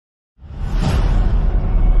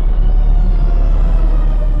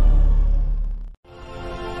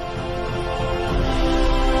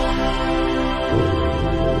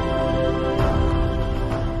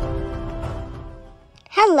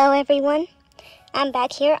everyone, I'm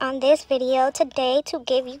back here on this video today to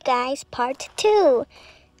give you guys part 2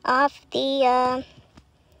 of the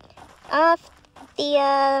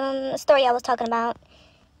story I was talking about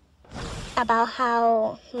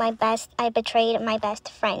how I betrayed my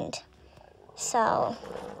best friend. So,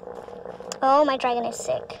 oh, my dragon is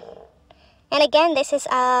sick. And again, this is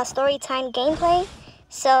a story time gameplay,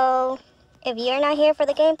 so if you're not here for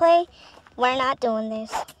the gameplay, we're not doing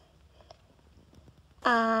this.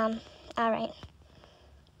 Alright.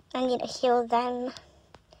 I need to heal them.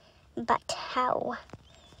 But how?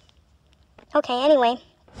 Okay, anyway.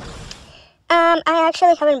 I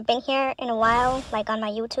actually haven't been here in a while, like on my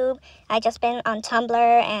YouTube. I just been on Tumblr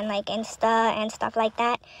and like Insta and stuff like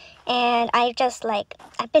that. And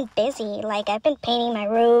I've been busy. Like, I've been painting my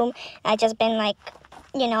room. I just been like,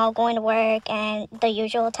 going to work and the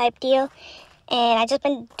usual type deal. And I just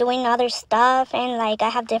been doing other stuff and like I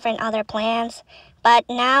have different other plans. But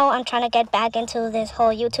now I'm trying to get back into this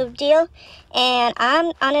whole YouTube deal. And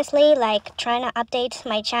I'm honestly like trying to update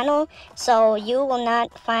my channel so you will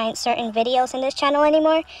not find certain videos in this channel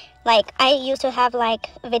anymore. Like, I used to have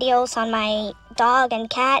like videos on my dog and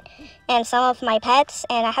cat and some of my pets,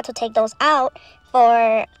 and I had to take those out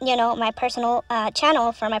for, my personal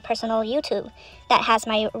channel, for my personal YouTube that has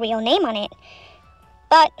my real name on it.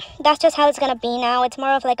 But that's just how it's gonna be now. It's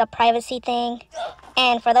more of like a privacy thing.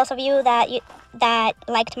 And for those of you that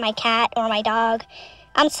liked my cat or my dog,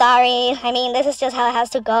 I'm sorry. I mean, this is just how it has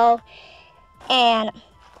to go. And,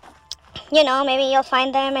 maybe you'll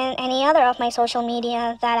find them in any other of my social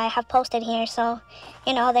media that I have posted here. So,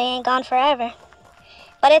 they ain't gone forever.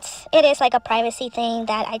 But it is like a privacy thing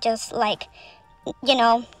that I just like,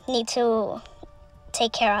 need to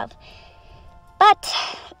take care of. But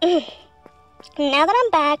now that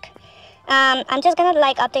I'm back, I'm just gonna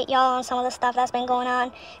like update y'all on some of the stuff that's been going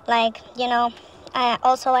on. Like, I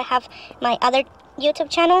have my other YouTube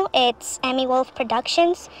channel. It's EmyyWolf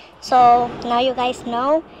Productions. So now you guys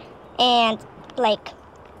know. And like,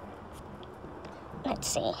 let's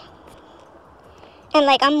see. And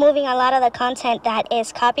like, I'm moving a lot of the content that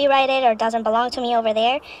is copyrighted or doesn't belong to me over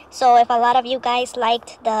there. So if a lot of you guys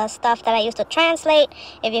liked the stuff that I used to translate,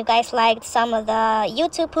 if you guys liked some of the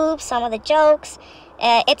YouTube poops, some of the jokes,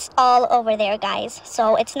 it's all over there, guys.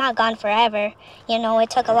 So it's not gone forever. It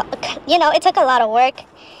took a lot. It took a lot of work,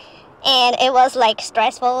 and it was like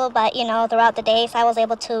stressful. But throughout the days, I was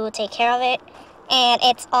able to take care of it, and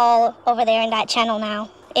it's all over there in that channel now.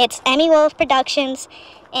 It's EmyyWolf Productions.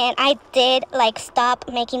 And I did like stop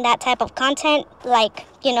making that type of content, like,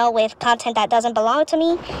 with content that doesn't belong to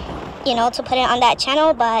me, to put it on that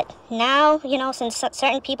channel. But now, since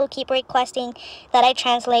certain people keep requesting that I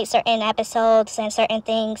translate certain episodes and certain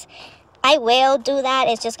things, I will do that.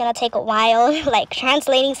 It's just gonna take a while. Like,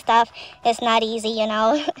 translating stuff is not easy,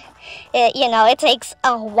 it takes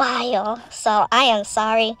a while. So I am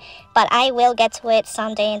sorry, but I will get to it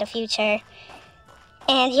someday in the future.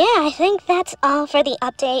 And yeah, I think that's all for the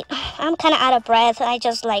update. I'm kind of out of breath. I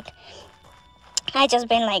just been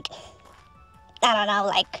like, I don't know,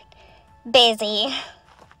 like busy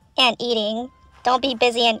and eating. Don't be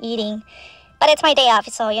busy and eating. But it's my day off,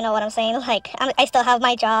 so you know what I'm saying? Like, I still have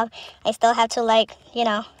my job. I still have to like,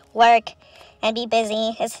 work and be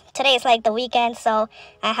busy. Today is like the weekend, so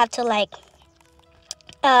I have to like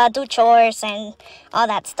do chores and all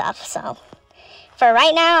that stuff, so. For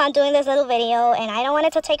right now, I'm doing this little video, and I don't want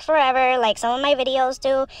it to take forever like some of my videos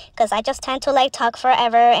do, because I just tend to like talk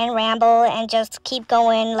forever and ramble and just keep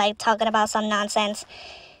going, like talking about some nonsense.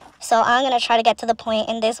 So I'm gonna try to get to the point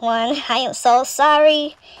in this one. I am so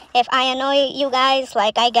sorry if I annoy you guys,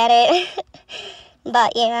 like, I get it.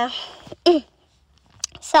 But yeah.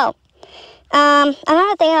 So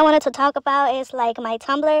another thing I wanted to talk about is like my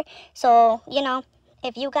Tumblr. So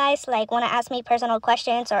if you guys like want to ask me personal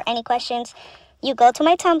questions or any questions, you go to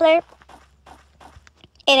my Tumblr.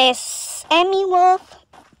 It is EmyyWolf.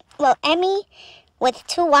 Well, Emmy with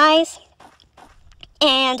 2 Y's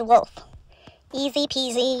and Wolf. Easy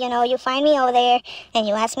peasy, you find me over there and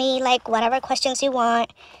you ask me like whatever questions you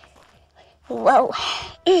want. Whoa.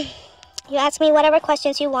 You ask me whatever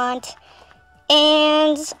questions you want.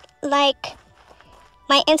 And like,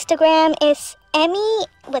 my Instagram is Emmy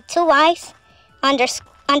with 2 Y's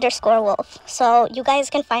underscore wolf. So you guys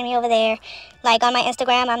can find me over there. Like, on my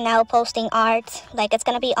Instagram, I'm now posting art. Like, it's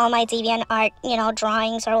gonna be all my deviant art,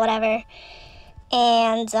 drawings or whatever.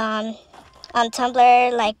 And on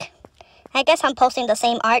Tumblr, like, I guess I'm posting the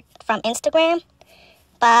same art from Instagram,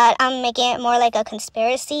 but I'm making it more like a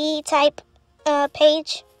conspiracy type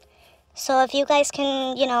page. So if you guys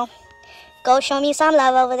can, go show me some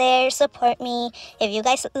love over there, support me. If you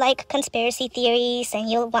guys like conspiracy theories and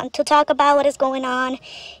you want to talk about what is going on,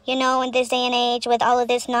 you know, in this day and age with all of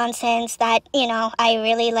this nonsense that, you know, I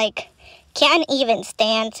really like can't even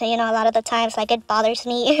stand, you know, a lot of the times, like, it bothers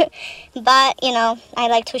me. But, you know, I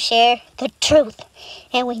like to share the truth,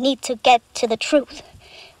 and we need to get to the truth.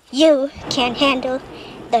 You can't handle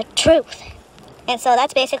the truth. And so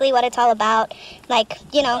that's basically what it's all about. Like,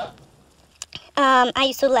 you know, I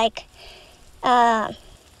used to like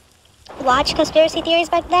watch conspiracy theories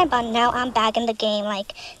back then, but now I'm back in the game.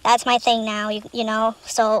 Like, that's my thing now, you know.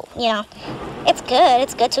 So, you know, it's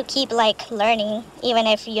good to keep like learning, even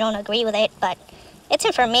if you don't agree with it, but it's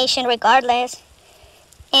information regardless.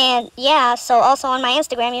 And yeah, so also on my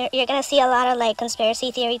Instagram, you're gonna see a lot of like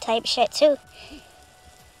conspiracy theory type shit too.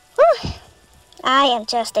 Whew. I am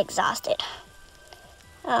just exhausted.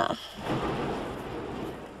 Another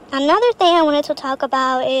thing I wanted to talk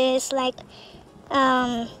about is like,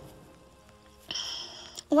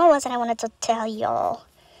 what was it I wanted to tell y'all?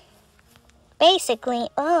 Basically,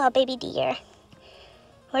 oh, baby deer.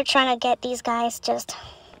 We're trying to get these guys just,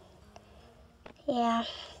 yeah.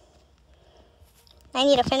 I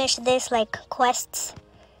need to finish this, like, quests.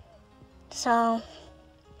 So,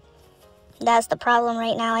 that's the problem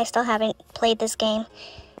right now. I still haven't played this game.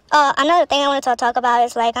 Another thing I wanted to talk about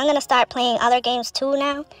is, like, I'm going to start playing other games too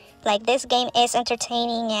now. Like, this game is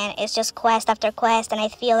entertaining and it's just quest after quest. And I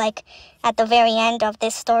feel like at the very end of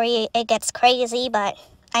this story, it gets crazy. But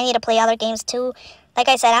I need to play other games too. Like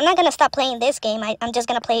I said, I'm not going to stop playing this game. I'm just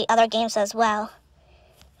going to play other games as well.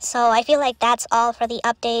 So I feel like that's all for the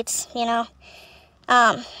updates, you know.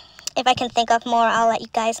 If I can think of more, I'll let you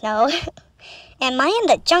guys know. Am I in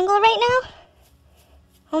the jungle right now?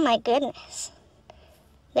 Oh my goodness.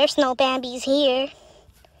 There's no Bambis here.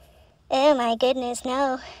 Oh my goodness,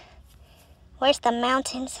 no. Where's the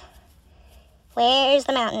mountains? Where's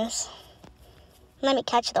the mountains? Let me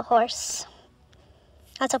catch the horse.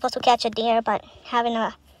 I'm supposed to catch a deer, but having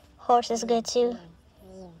a horse is good too.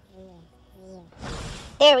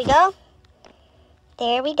 There we go.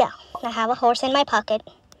 There we go. I have a horse in my pocket.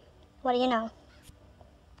 What do you know?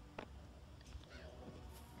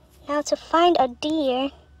 Now to find a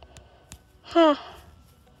deer. Huh.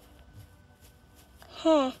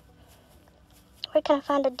 Where can I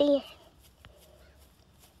find a deer?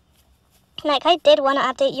 Like, I did want to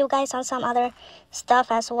update you guys on some other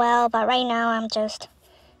stuff as well, but right now I'm just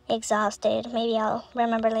exhausted. Maybe I'll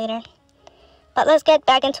remember later. But let's get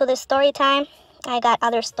back into this story time. I got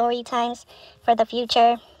other story times for the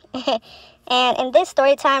future. And in this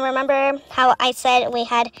story time, remember how I said we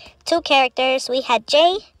had two characters? We had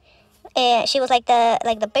Jay, she was like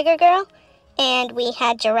the bigger girl, and we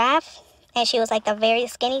had Giraffe, and she was like the very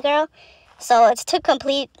skinny girl. So it's two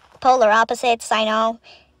complete polar opposites, I know.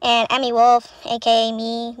 And EmyyWolf, aka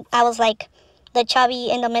me, I was like the chubby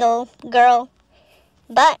in the middle girl.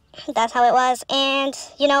 But that's how it was. And,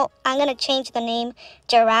 you know, I'm going to change the name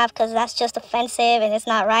Giraffe because that's just offensive and it's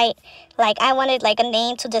not right. Like, I wanted like a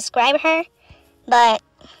name to describe her, but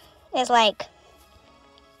it's like,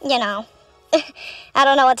 you know, I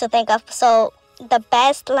don't know what to think of. So the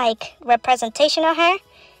best like representation of her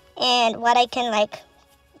and what I can like,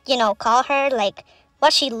 you know, call her, like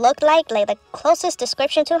what she looked like the closest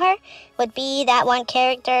description to her would be that one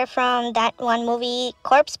character from that one movie,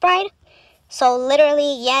 Corpse Bride. So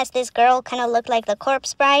literally, yes, this girl kind of looked like the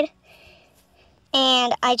Corpse Bride.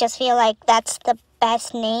 And I just feel like that's the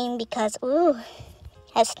best name because, ooh,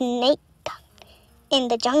 a snake in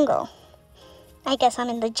the jungle. I guess I'm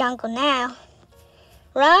in the jungle now.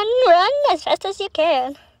 Run, run as fast as you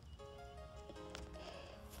can.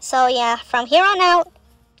 So yeah, from here on out,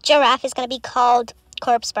 Giraffe is going to be called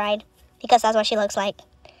Corpse Bride because that's what she looks like.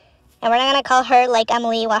 And we're not going to call her like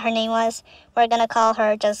Emily, what her name was. We're going to call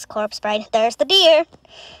her just Corpse Bride. There's the deer.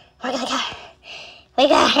 We're going to get her. We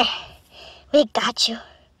got her. We got you.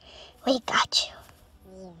 We got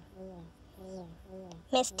you.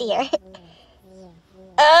 Miss Deer.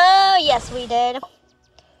 Oh, yes, we did.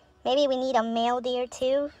 Maybe we need a male deer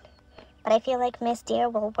too. But I feel like Miss Deer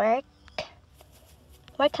will work.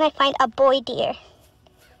 Where can I find a boy deer?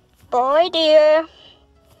 Boy deer.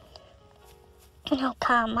 Oh,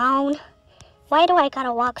 come on. Why do I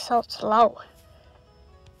gotta walk so slow?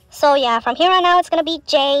 So yeah, from here on out, it's gonna be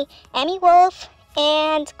Jay, EmyyWolf,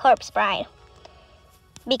 and Corpse Bride.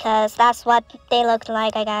 Because that's what they looked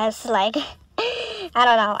like, I guess. Like, I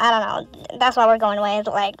don't know. That's what we're going with.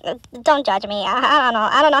 Like, don't judge me. I don't know.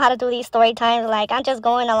 I don't know how to do these story times. Like, I'm just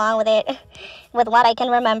going along with it, with what I can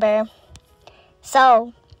remember.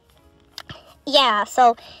 So, Yeah,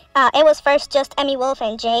 so it was first just EmyyWolf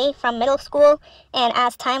and Jay from middle school, and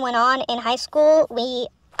as time went on in high school,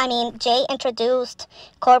 Jay introduced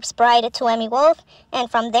Corpse Bride to EmyyWolf, and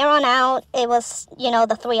from there on out, it was,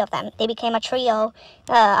 the three of them. They became a trio,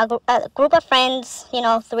 a group of friends,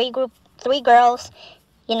 three girls,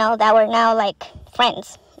 that were now like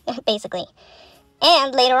friends, basically.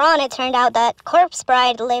 And later on, it turned out that Corpse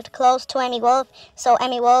Bride lived close to EmyyWolf, so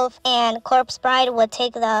EmyyWolf and Corpse Bride would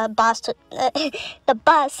take the bus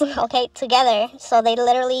together. So they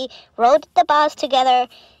literally rode the bus together,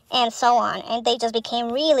 and so on. And they just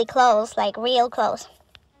became really close, like real close.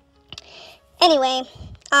 Anyway,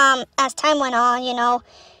 as time went on,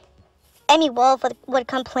 EmyyWolf would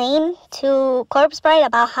complain to Corpse Bride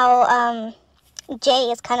about how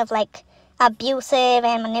Jay is kind of like abusive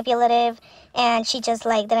and manipulative, and she just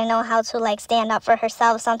like didn't know how to like stand up for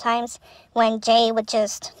herself sometimes when Jay would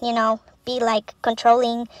just, be like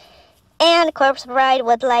controlling. And Corpse Bride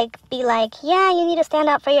would like be like, yeah, you need to stand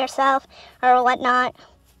up for yourself or whatnot.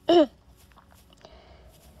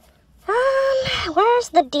 Where's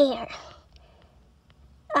the deer?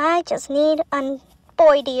 I just need a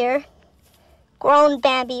boy deer. Grown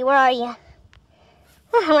Bambi, where are you?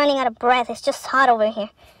 I'm running out of breath. It's just hot over here.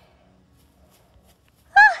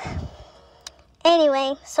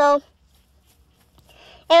 Anyway, so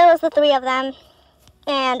it was the three of them,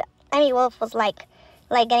 and EmyyWolf was like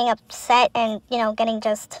getting upset and,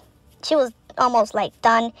 she was almost like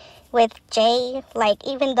done with Jay. Like,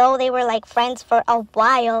 even though they were like friends for a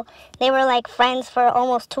while, they were like friends for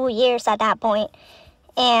almost 2 years at that point.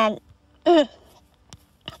 And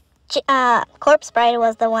Corpse Bride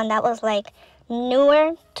was the one that was like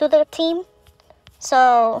newer to the team,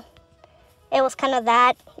 so it was kind of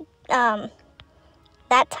that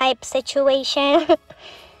type situation.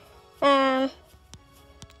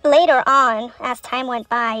 Later on, as time went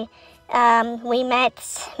by, we met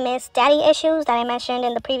Miss Daddy Issues that I mentioned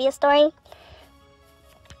in the previous story.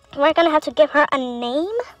 We're gonna have to give her a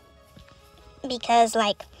name because,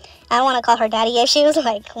 like, I don't want to call her Daddy Issues.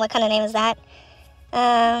 Like, what kind of name is that?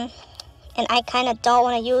 And I kind of don't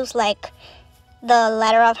want to use like the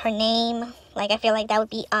letter of her name. Like, I feel like that would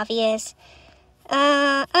be obvious.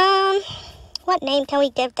 What name can we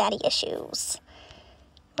give Daddy Issues?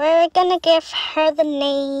 We're gonna give her the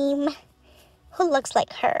name who looks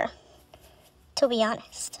like her, to be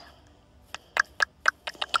honest.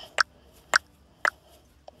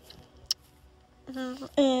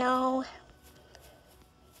 No.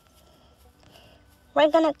 We're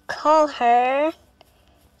gonna call her...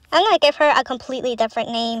 I'm gonna give her a completely different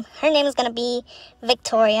name. Her name is gonna be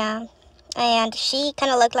Victoria. And she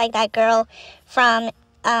kind of looked like that girl from,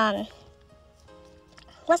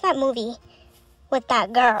 what's that movie with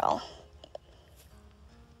that girl?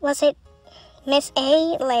 Was it Miss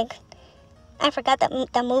A? Like, I forgot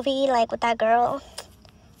the movie, like, with that girl.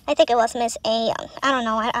 I think it was Miss A. I don't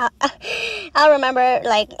know. I'll remember,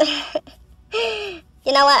 like,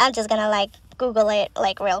 you know what? I'm just gonna, like, Google it,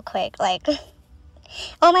 like, real quick. Like,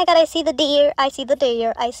 oh my god, I see the deer. I see the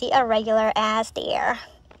deer. I see a regular ass deer.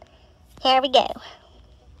 Here we go.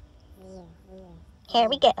 Here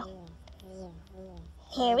we go.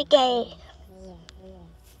 Here we go.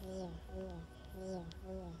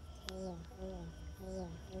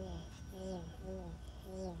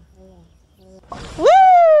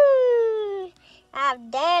 Woo!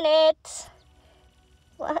 I've done it.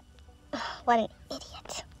 What? What an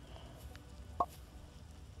idiot.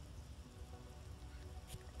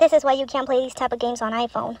 This is why you can't play these type of games on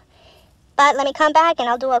iPhone. But let me come back and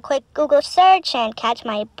I'll do a quick Google search and catch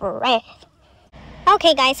my breath.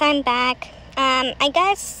 Okay guys, I'm back. I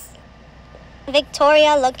guess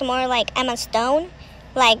Victoria looked more like Emma Stone,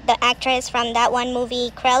 like the actress from that one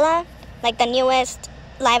movie Cruella, like the newest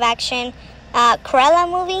live action Cruella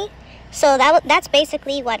movie. So that's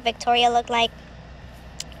basically what Victoria looked like.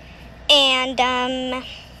 And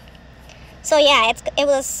so yeah, it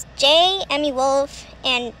was Jay, EmyyWolf,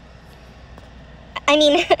 and I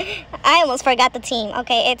mean, I almost forgot the team.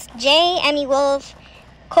 Okay, it's Jay, EmyyWolf,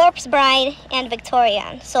 Corpse Bride, and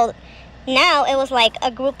Victoria. So now it was like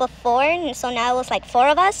a group of 4, and so now it was like 4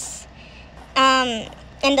 of us. And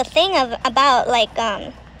the thing about like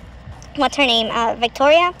what's her name,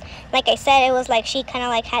 Victoria, like I said, it was like she kind of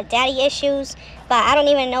like had daddy issues, but I don't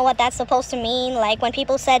even know what that's supposed to mean. Like, when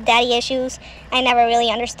people said daddy issues, I never really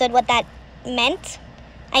understood what that meant,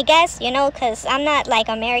 I guess, because I'm not like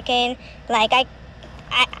American. Like, I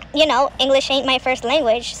English ain't my first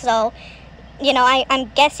language, so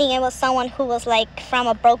I'm guessing it was someone who was like from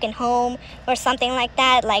a broken home or something like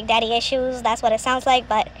that, like daddy issues. That's what it sounds like.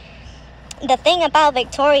 But the thing about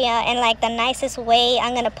Victoria, and like the nicest way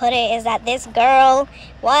I'm gonna put it, is that this girl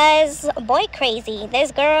was boy crazy.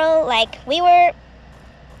 This girl, like, we were,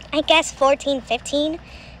 I guess, 14, 15,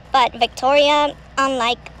 but Victoria,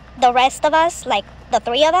 unlike the rest of us, like the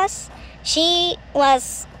three of us, she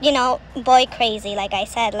was, you know, boy crazy, like I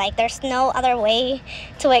said. Like, there's no other way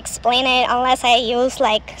to explain it unless I use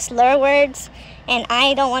like slur words, and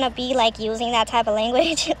I don't want to be like using that type of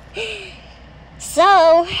language.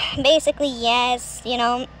 So basically, yes, you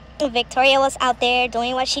know, Victoria was out there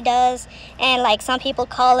doing what she does, and like some people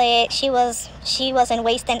call it, she wasn't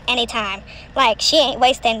wasting any time. Like, she ain't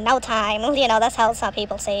wasting no time, you know. That's how some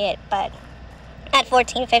people say it. But at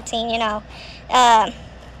 14, 15, you know,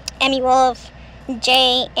 EmyyWolf,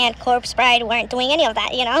 Jay, and Corpse Bride weren't doing any of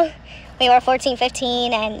that, you know. We were 14,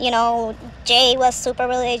 15, and, you know, Jay was super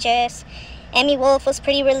religious. EmyyWolf was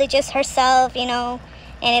pretty religious herself, you know.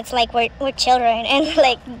 And it's like we're children. And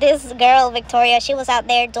like this girl, Victoria, she was out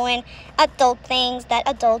there doing adult things that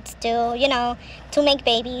adults do, you know, to make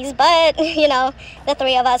babies. But, you know, the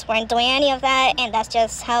three of us weren't doing any of that. And that's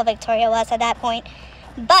just how Victoria was at that point.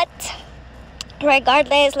 But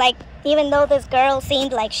regardless, like, even though this girl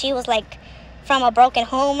seemed like she was like from a broken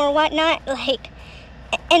home or whatnot, like,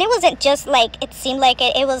 and it wasn't just like, it seemed like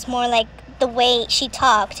it was more like the way she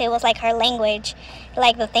talked. It was like her language,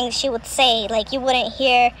 like the things she would say. Like, you wouldn't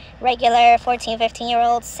hear regular 14,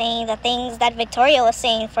 15-year-olds saying the things that Victoria was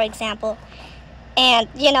saying, for example. And,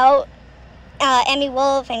 you know,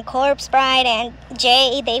 EmyyWolf and Corpse Bride and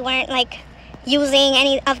Jay, they weren't like using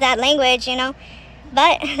any of that language, you know.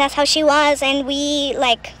 But that's how she was, and we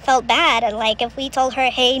like felt bad. And like, if we told her,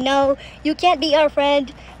 hey, no, you can't be our friend,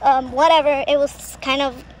 whatever, it was kind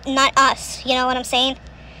of not us, you know what I'm saying?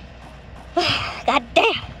 God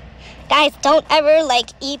damn. Guys, don't ever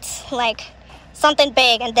like eat like something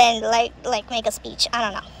big and then like make a speech. I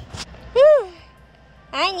don't know. Whew.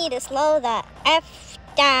 I need to slow the F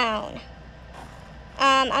down.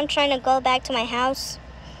 I'm trying to go back to my house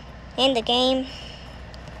in the game.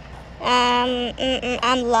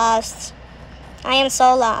 I'm lost. I am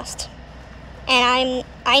so lost. And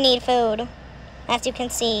I need food, as you can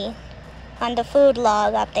see on the food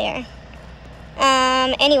log up there.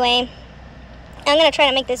 Anyway, I'm gonna try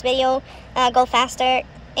to make this video go faster,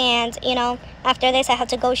 and you know, after this I have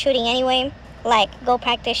to go shooting anyway, like go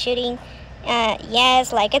practice shooting.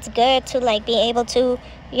 Yes, like it's good to like be able to,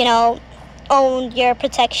 you know, own your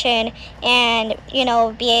protection and, you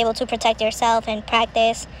know, be able to protect yourself and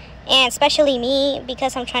practice. And especially me,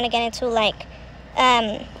 because I'm trying to get into like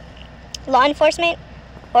law enforcement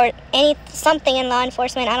or something in law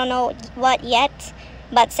enforcement. I don't know what yet,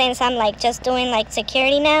 but since I'm like just doing like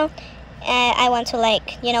security now, I want to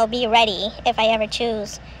like, you know, be ready if I ever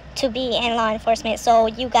choose to be in law enforcement. So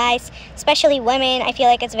you guys, especially women, I feel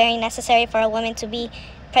like it's very necessary for a woman to be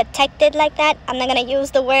protected like that. I'm not gonna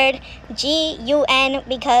use the word GUN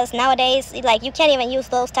because nowadays like you can't even use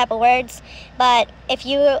those type of words. But if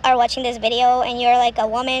you are watching this video and you're like a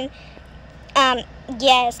woman,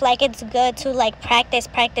 yes, like it's good to like practice,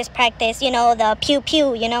 you know, the pew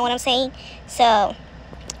pew, you know what I'm saying? So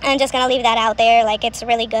I'm just gonna leave that out there. Like, it's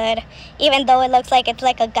really good, even though it looks like it's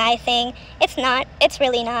like a guy thing. It's not. It's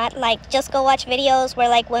really not. Like, just go watch videos where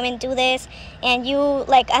like women do this, and you,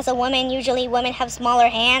 like, as a woman, usually women have smaller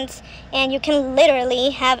hands, and you can literally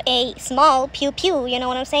have a small pew pew, you know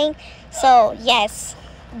what I'm saying? So yes,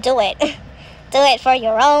 do it. Do it for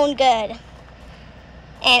your own good,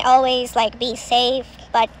 and always like be safe,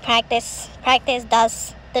 but practice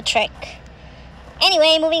does the trick.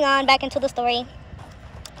 Anyway, moving on back into the story.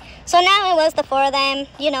 So now it was the four of them,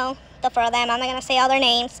 you know, the four of them. I'm not going to say all their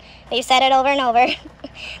names. We've said it over and over.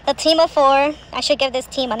 The team of four. I should give this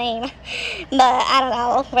team a name. But I don't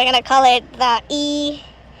know. We're going to call it the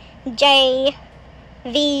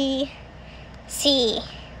EJVC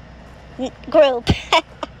group.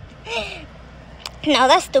 No,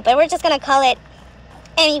 that's stupid. We're just going to call it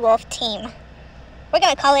EmyyWolf team. We're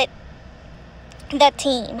going to call it the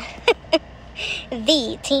team.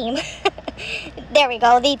 The team. There we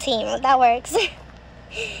go, the team. That works.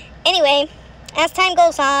 Anyway, as time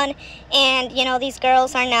goes on, and you know, these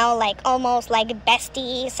girls are now like almost like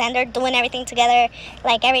besties, and they're doing everything together.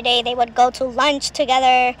 Like every day they would go to lunch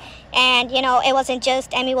together, and you know, it wasn't just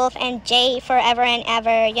EmyyWolf and Jay forever and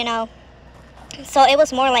ever, you know. So it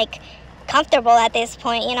was more like comfortable at this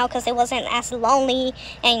point, you know, because it wasn't as lonely,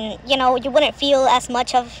 and you know, you wouldn't feel as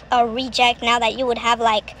much of a reject now that you would have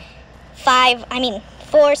like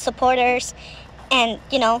 4 supporters, and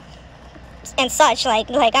you know, and such.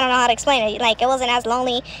 Like I don't know how to explain it. Like, it wasn't as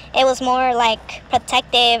lonely. It was more like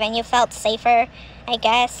protective, and you felt safer, I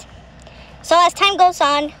guess. So as time goes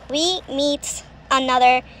on, we meet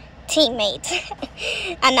another teammate,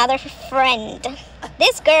 another friend.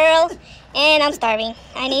 This girl, and I'm starving.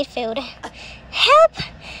 I need food. Help!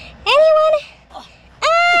 Anyone?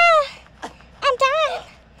 Ah! I'm dying.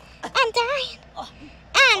 I'm dying.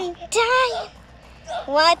 I'm dying.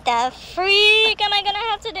 What the freak am I gonna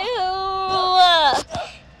have to do?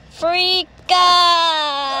 Freaka!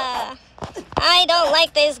 I don't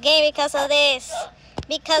like this game because of this.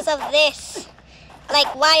 Because of this.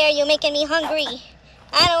 Like, why are you making me hungry?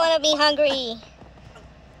 I don't want to be hungry.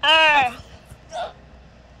 Arr.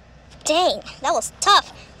 Dang, that was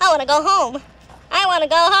tough. I want to go home. I want to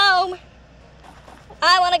go home.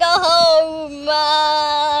 I want to go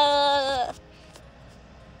home.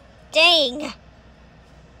 Dang.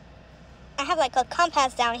 I have like a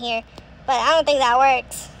compass down here, but I don't think that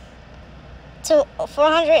works. To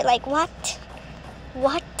 400, like what?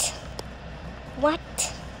 What? What?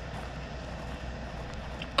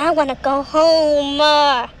 I want to go home.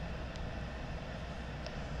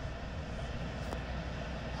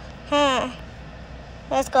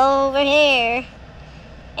 Let's go over here.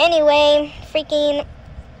 Anyway, freaking,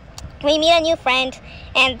 we meet a new friend,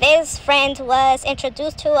 and this friend was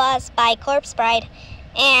introduced to us by Corpse Bride.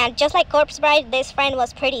 And just like Corpse Bride, this friend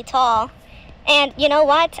was pretty tall. And you know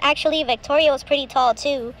what? Actually, Victoria was pretty tall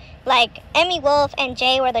too. Like, EmyyWolf and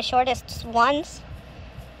Jay were the shortest ones.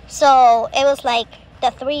 So it was like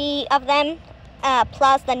the three of them,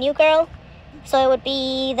 plus the new girl. So it would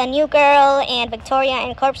be the new girl and Victoria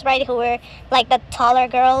and Corpse Bride, who were like the taller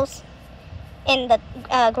girls in the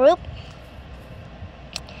group.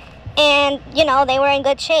 And, you know, they were in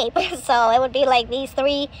good shape. So it would be like these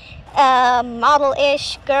three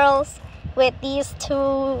model-ish girls with these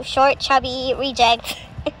two short, chubby rejects.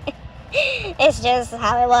 It's just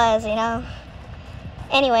how it was, you know.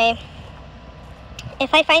 Anyway,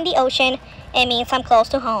 if I find the ocean, it means I'm close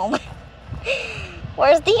to home.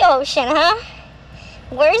 Where's the ocean, huh?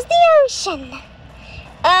 Where's the ocean?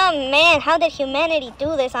 Oh man, how did humanity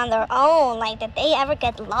do this on their own? Like, did they ever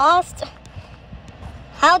get lost?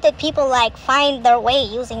 How did people like find their way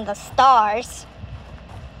using the stars?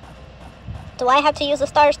 Do I have to use the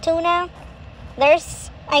stars too now? There's,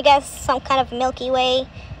 I guess, some kind of Milky Way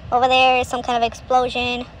over there, some kind of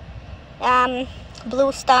explosion.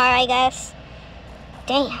 Blue star, I guess.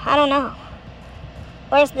 Dang, I don't know.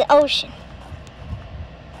 Where's the ocean?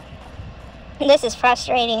 This is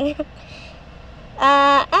frustrating.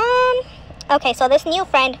 Okay, so this new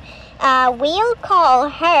friend, we'll call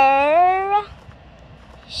her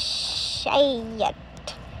Shayet.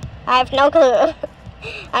 I have no clue.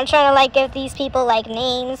 I'm trying to like give these people like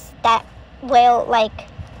names that will like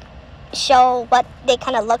show what they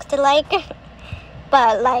kind of looks to like.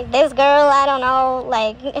 But like this girl, I don't know,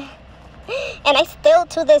 like, and I still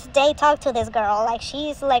to this day talk to this girl. Like,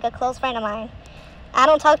 she's like a close friend of mine. I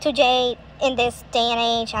don't talk to Jay in this day and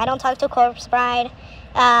age. I don't talk to Corpse Bride.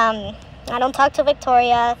 I don't talk to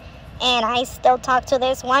Victoria. And I still talk to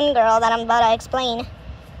this one girl that I'm about to explain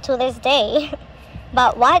to this day.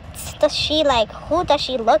 But what does she like? Who does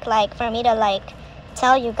she look like for me to like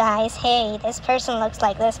tell you guys, hey, this person looks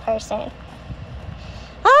like this person?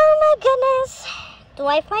 Oh my goodness. Do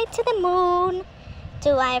I fly to the moon?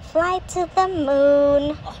 Do I fly to the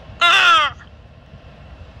moon? Ah!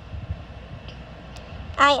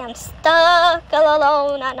 I am stuck all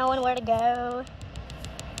alone, not knowing where to go.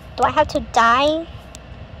 Do I have to die?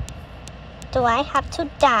 Do I have to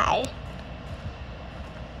die?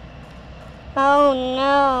 Oh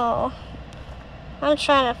no. I'm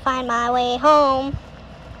trying to find my way home.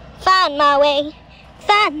 Find my way.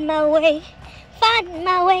 Find my way. Find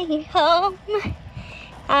my way home.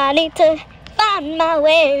 I need to find my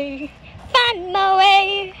way. Find my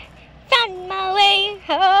way. Find my way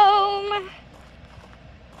home.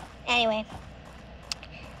 Anyway,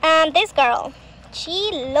 this girl,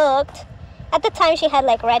 she looked, at the time she had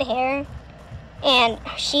like red hair, and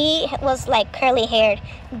she was like curly haired,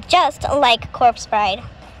 just like Corpse Bride.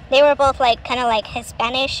 They were both like kind of like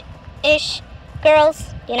Hispanic-ish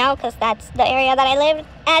girls, you know, because that's the area that I live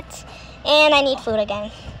at, and I need food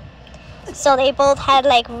again. So they both had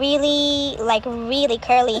like really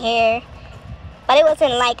curly hair, but it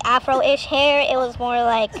wasn't like Afro-ish hair. It was more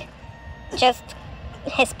like just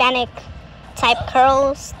Hispanic type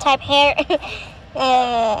curls type hair.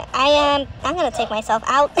 I'm gonna take myself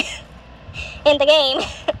out in the game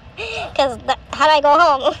because how do I go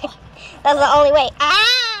home? That's the only way.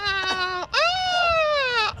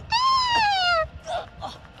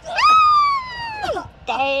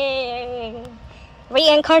 Dang.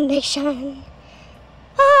 Reincarnation.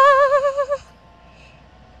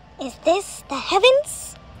 Is this the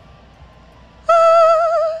heavens?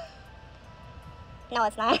 No,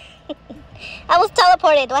 it's not. I was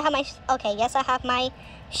teleported. Do I have my... Okay, yes, I have my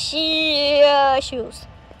shoes.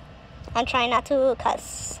 I'm trying not to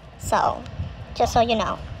cuss. So, just so you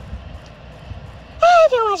know. I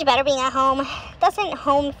feel much better being at home. Doesn't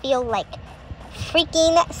home feel like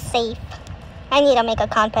freaking safe? I need to make a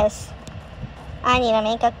compass.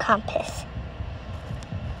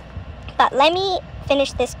 But let me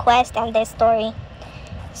finish this quest and this story.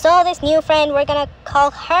 So this new friend, we're gonna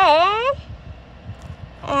call her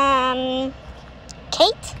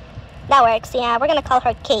Kate. That works. Yeah, we're gonna call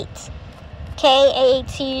her Kate. Kate.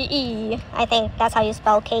 I think that's how you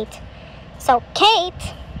spell Kate. So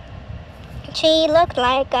Kate, she looked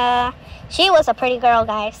like she was a pretty girl,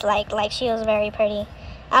 guys. Like she was very pretty.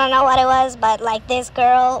 I don't know what it was, but like this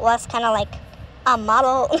girl was kind of like a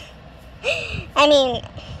model. I mean,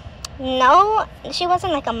 no, she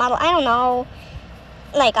wasn't like a model. I don't know.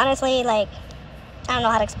 Like, honestly, like, I don't know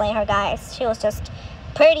how to explain her, guys. She was just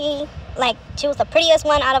pretty. Like, she was the prettiest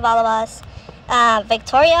one out of all of us.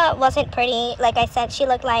 Victoria wasn't pretty. Like I said, she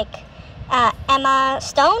looked like Emma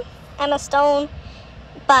Stone.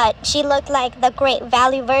 But she looked like the Great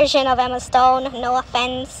Value version of Emma Stone. No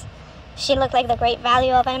offense. She looked like the Great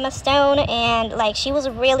Value of Emma Stone. And, like, she was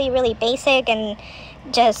really, really basic. And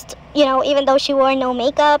just, you know, even though she wore no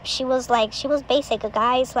makeup, she was basic,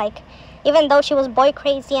 guys. Like, even though she was boy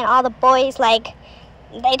crazy and all the boys, like,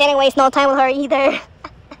 they didn't waste no time with her either.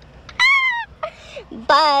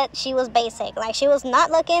 But she was basic. Like, she was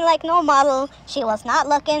not looking like no model. She was not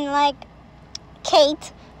looking like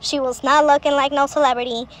Kate. She was not looking like no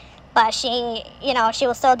celebrity. But she, you know, she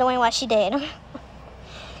was still doing what she did.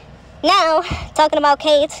 Now, talking about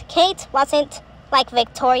Kate. Kate wasn't like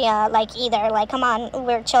Victoria, like, either. Like, come on,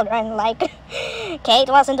 we're children. Like, Kate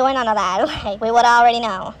wasn't doing none of that. Like, we would already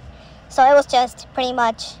know. So it was just pretty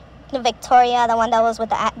much Victoria, the one that was with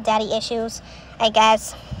the daddy issues, I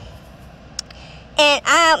guess.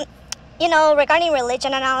 And, you know, regarding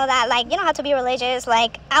religion and all of that, like, you don't have to be religious.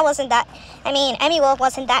 Like, I wasn't that, I mean, EmyyWolf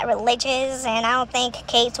wasn't that religious, and I don't think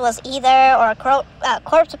Kate was either, or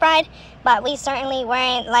Corpse Bride, but we certainly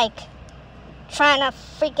weren't, like, trying to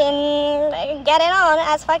freaking get it on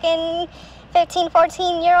as fucking 15,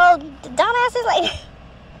 14-year-old dumbasses. Like,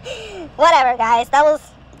 whatever, guys. That was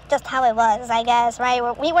just how it was, I guess, right?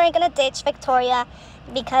 We weren't gonna ditch Victoria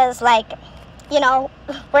because, like, you know,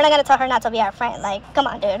 we're not gonna tell her not to be our friend. Like, come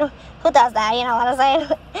on, dude. Who does that? You know what I'm saying?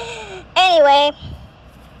 Anyway,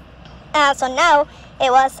 so now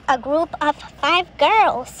it was a group of 5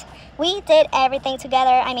 girls. We did everything together.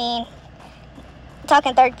 I mean,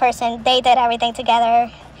 talking third person, they did everything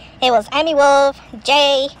together. It was EmyyWolf,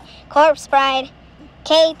 Jay, Corpse Bride,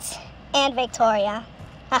 Kate, and Victoria.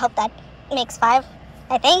 I hope that makes 5.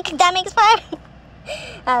 I think that makes 5.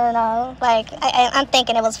 I don't know. Like, I'm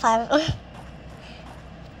thinking it was 5.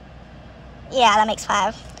 Yeah, that makes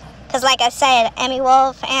 5. Because, like I said,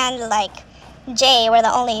 EmyyWolf and, like, Jay were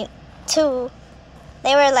the only 2.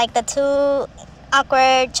 They were, like, the 2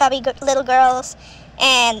 awkward, chubby little girls.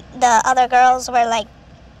 And the other girls were, like,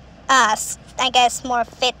 I guess, more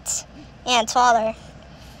fit and taller.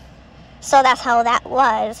 So that's how that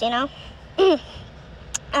was, you know?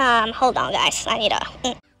 Hold on, guys. I need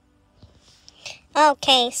to...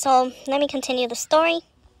 Okay, so let me continue the story.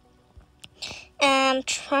 I'm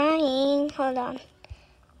trying... Hold on.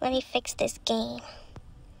 Let me fix this game.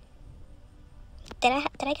 Did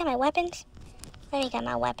I get my weapons? Let me get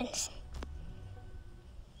my weapons.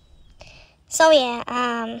 So,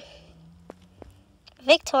 yeah,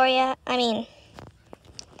 Victoria, I mean...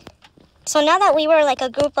 So now that we were, like, a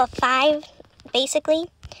group of 5, basically,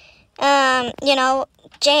 you know,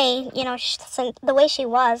 Jay, you know, the way she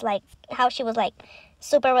was, like, how she was, like,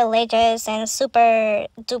 super religious and super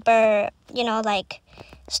duper, you know, like,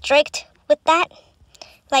 strict with that.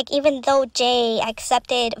 Like, even though Jay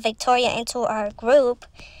accepted Victoria into our group,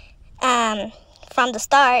 from the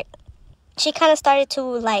start, she kind of started to,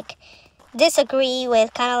 like, disagree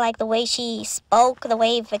with kind of, like, the way she spoke, the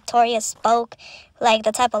way Victoria spoke, like,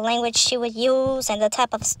 the type of language she would use and the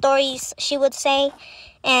type of stories she would say.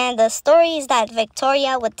 And the stories that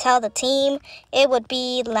Victoria would tell the team, it would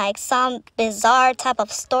be like some bizarre type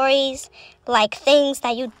of stories, like things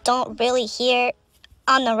that you don't really hear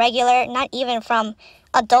on the regular, not even from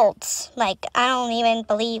adults. Like, I don't even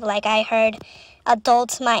believe, like, I heard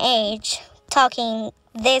adults my age talking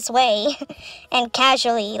this way and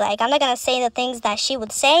casually. Like, I'm not gonna say the things that she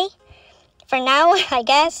would say for now, I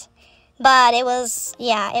guess. But it was,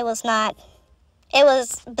 yeah, it was not, it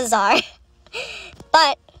was bizarre.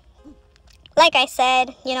 But, like I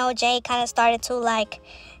said, you know, Jay kind of started to, like,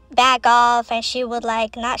 back off, and she would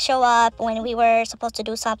like not show up when we were supposed to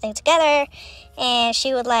do something together, and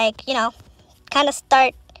she would like, you know, kind of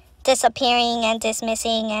start disappearing and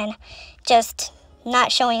dismissing and just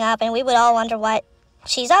not showing up, and we would all wonder what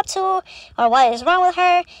she's up to or what is wrong with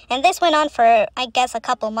her. And this went on for, I guess, a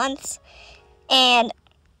couple months. And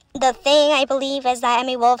the thing I believe is that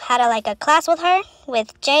EmyyWolf had a class with her,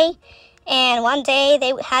 with Jay, and one day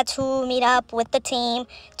they had to meet up with the team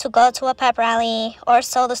to go to a pep rally, or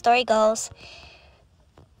so the story goes.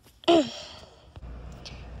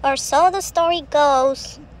 Or so the story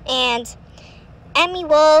goes. And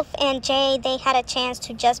EmyyWolf and Jay, they had a chance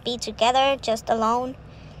to just be together, just alone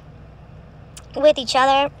with each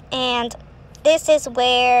other. And this is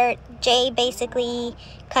where Jay basically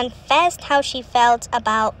confessed how she felt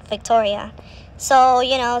about Victoria. So,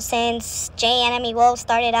 you know, since Jay and EmyyWolf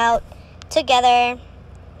started out together,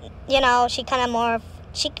 you know, she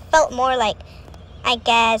felt more like, I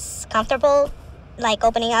guess, comfortable, like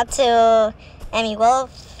opening up to EmyyWolf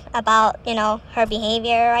about, you know, her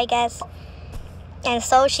behavior, I guess. And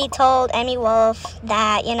so she told EmyyWolf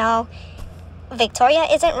that, you know, Victoria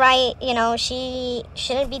isn't right. You know, she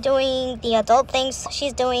shouldn't be doing the adult things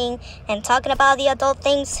she's doing and talking about the adult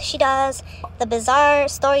things she does, the bizarre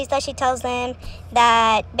stories that she tells them,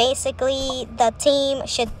 that basically the team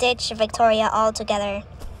should ditch Victoria altogether.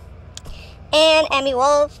 And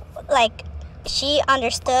EmyyWolf, like, she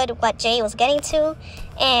understood what Jay was getting to,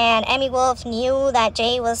 and EmyyWolf knew that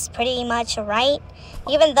Jay was pretty much right.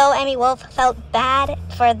 Even though EmyyWolf felt bad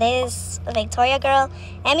for this Victoria girl,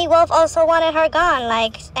 EmyyWolf also wanted her gone.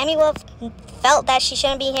 Like, EmyyWolf felt that she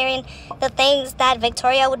shouldn't be hearing the things that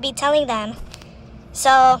Victoria would be telling them.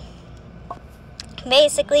 So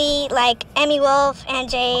basically, like, EmyyWolf and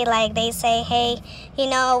Jay, like, they say, hey, you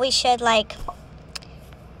know, we should, like,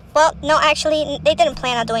 well, no, actually, they didn't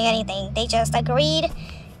plan on doing anything. They just agreed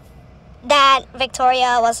that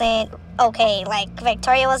Victoria wasn't okay. Like,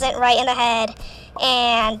 Victoria wasn't right in the head.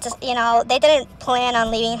 And, you know, they didn't plan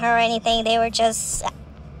on leaving her or anything. They were just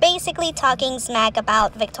basically talking smack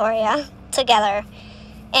about Victoria together.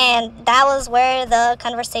 And that was where the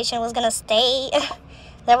conversation was going to stay.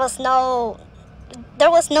 There was no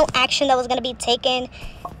action that was going to be taken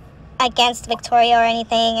against Victoria or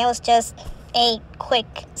anything. It was just a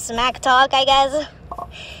quick smack talk, I guess.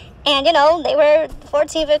 And, you know, they were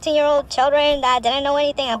 14, 15-year-old children that didn't know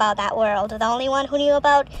anything about that world. The only one who knew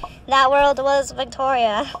about that world was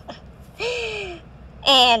Victoria.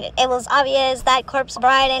 And it was obvious that Corpse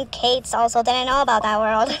Bride and Kate's also didn't know about that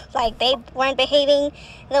world. Like, they weren't behaving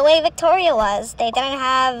the way Victoria was. They didn't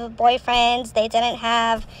have boyfriends. They didn't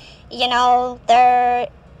have, you know, their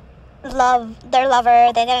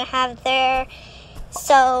lover. They didn't have their...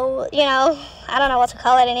 So, you know, I don't know what to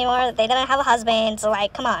call it anymore. They didn't have a husband, so,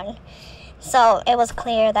 like, come on. So it was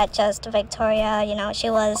clear that just Victoria, you know, she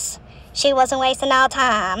wasn't wasting our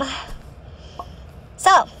time.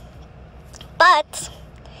 So, but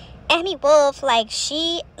EmyyWolf,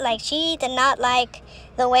 she did not like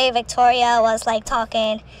the way Victoria was, like,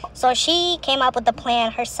 talking. So she came up with the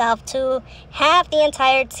plan herself to have the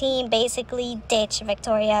entire team basically ditch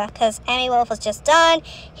Victoria, because EmyyWolf was just done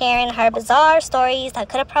hearing her bizarre stories that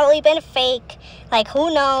could have probably been fake. Like,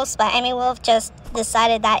 who knows? But EmyyWolf just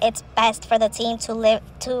decided that it's best for the team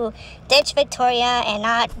to ditch Victoria and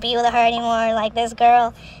not be with her anymore. Like, this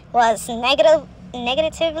girl was negatively,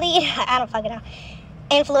 I don't fucking know,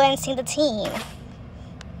 influencing the team.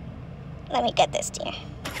 Let me get this to you.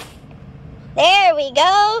 There we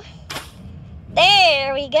go.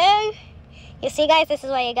 There we go. You see, guys, this is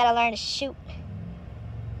why you gotta learn to shoot.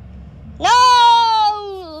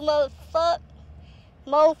 No!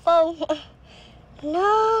 Mofo.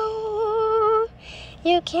 No.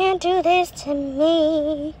 You can't do this to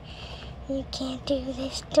me. You can't do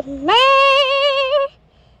this to me.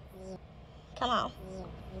 Come on.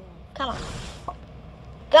 Come on.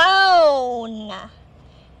 Gone.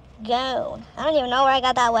 Gone. I don't even know where I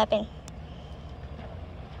got that weapon.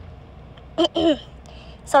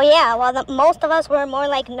 So yeah, while most of us were more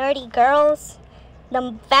like nerdy girls,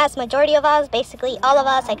 the vast majority of us, basically all of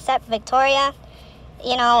us except Victoria,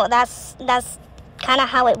 you know, that's kind of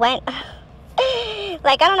how it went.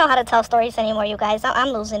 Like, I don't know how to tell stories anymore, you guys. I'm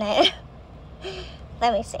losing it.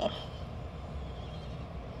 Let me see.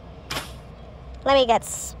 Let me get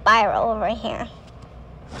Spiral over here.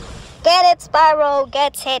 Get it, Spiral.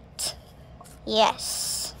 Get it.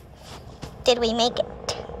 Yes. Did we make it?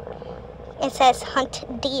 It says hunt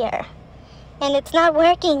deer. And it's not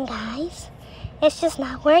working, guys. It's just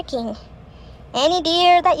not working. Any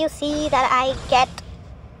deer that you see that I get,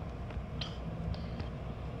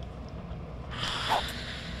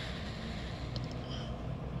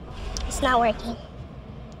 It's not working.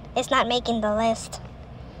 It's not making the list.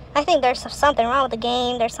 I think there's something wrong with the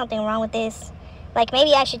game. There's something wrong with this. Like,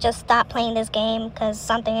 maybe I should just stop playing this game because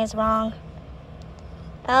something is wrong.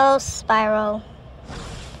 Oh, Spyro.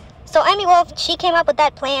 So EmyyWolf, she came up with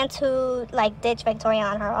that plan to, like, ditch Victoria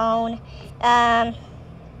on her own.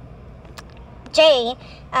 Jay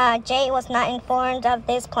was not informed of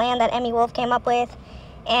this plan that EmyyWolf came up with.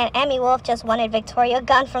 And EmyyWolf just wanted Victoria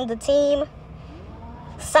gone from the team.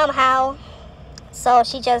 Somehow. So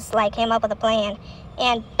she just, like, came up with a plan.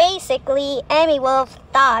 And basically, EmyyWolf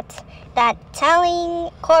thought that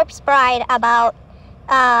telling Corpse Bride about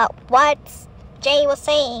what Jay was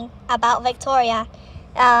saying about Victoria,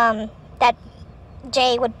 that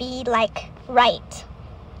Jay would be, like, right.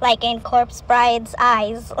 Like, in Corpse Bride's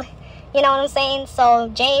eyes. You know what I'm saying? So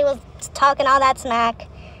Jay was talking all that smack,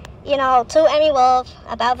 you know, to EmyyWolf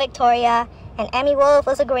about Victoria. And EmyyWolf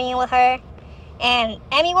was agreeing with her. And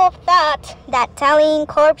EmyyWolf thought that telling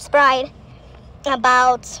Corpse Bride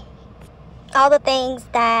about all the things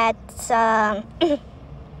that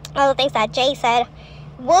Jay said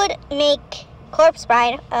would make Corpse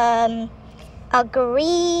Bride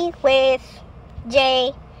agree with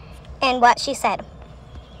Jay and what she said.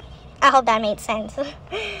 I hope that made sense.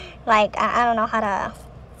 Like, I don't know how to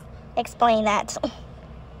explain that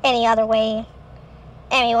any other way.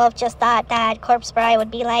 EmyyWolf just thought that Corpse Bride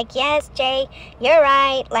would be like, yes, Jay, you're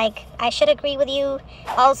right. Like, I should agree with you.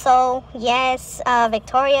 Also, yes,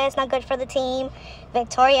 Victoria is not good for the team.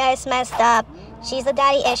 Victoria is messed up. She's the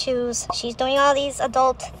daddy issues. She's doing all these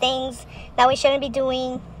adult things that we shouldn't be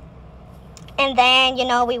doing. And then, you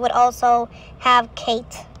know, we would also have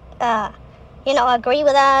Kate, you know, agree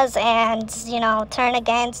with us and, you know, turn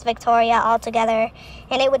against Victoria altogether.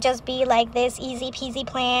 And it would just be like this easy peasy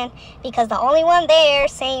plan, because the only one there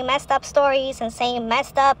saying messed up stories and saying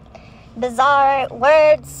messed up, bizarre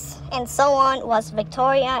words and so on was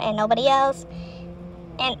Victoria and nobody else.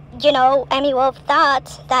 And, you know, EmyyWolf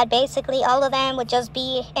thought that basically all of them would just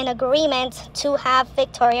be in agreement to have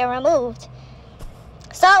Victoria removed.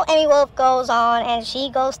 So EmyyWolf goes on and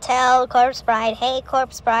she goes tell Corpse Bride, hey,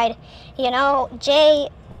 Corpse Bride, you know, Jay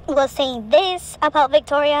was saying this about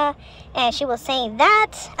Victoria and she was saying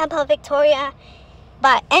that about Victoria.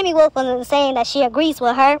 But EmyyWolf wasn't saying that she agrees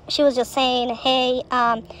with her. She was just saying, hey,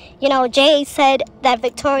 you know, Jay said that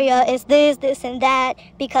Victoria is this, this, and that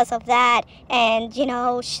because of that. And, you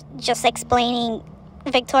know, just explaining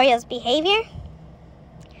Victoria's behavior.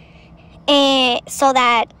 And so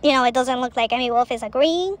that, you know, it doesn't look like EmyyWolf is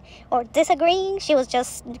agreeing or disagreeing. She was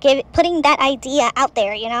just putting that idea out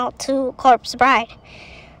there, you know, to Corpse Bride.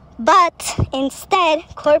 But instead,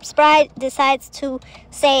 Corpse Bride decides to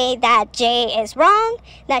say that Jay is wrong,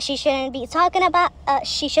 that she shouldn't be talking about,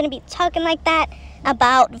 she shouldn't be talking like that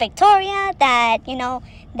about Victoria, that, you know,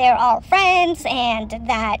 they're all friends and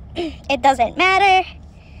that it doesn't matter.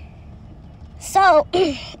 So,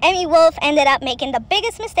 EmyyWolf ended up making the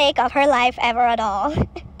biggest mistake of her life ever at all.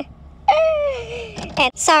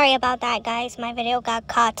 And sorry about that, guys. My video got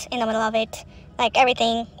caught in the middle of it. Like,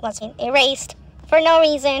 everything was erased for no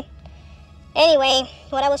reason. Anyway,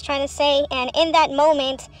 what I was trying to say, and in that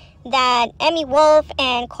moment that EmyyWolf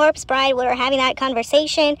and Corpse Bride were having that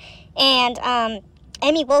conversation, and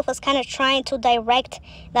EmyyWolf was kind of trying to direct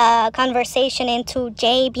the conversation into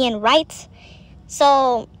Jay being right.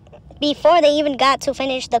 So before they even got to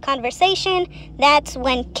finish the conversation, that's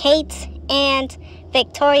when Kate and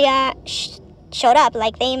Victoria showed up.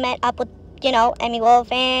 Like, they met up with, you know,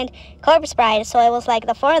 EmyyWolf and Corpse Bride. So it was like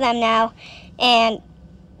the four of them now. And,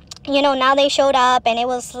 you know, now they showed up and it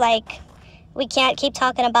was like, we can't keep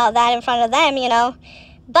talking about that in front of them, you know.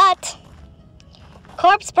 But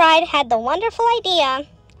Corpse Bride had the wonderful idea,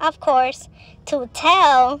 of course, to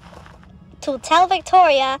tell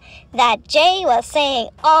Victoria that Jay was saying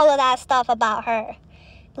all of that stuff about her.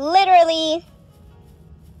 Literally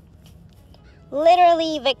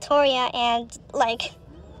Victoria and, like,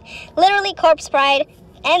 literally Corpse Bride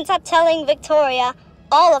ends up telling Victoria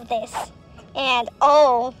all of this. And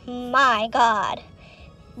oh my god,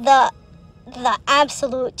 the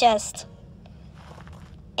absolute just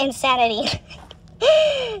insanity.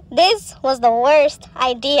 This was the worst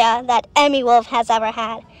idea that EmyyWolf has ever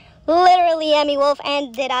had. Literally, EmyyWolf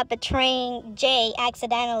ended up betraying Jay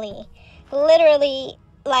accidentally. Literally,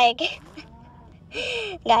 like,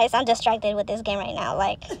 guys, I'm distracted with this game right now.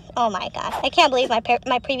 Like, oh my god, I can't believe my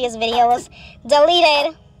previous video was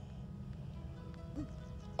deleted.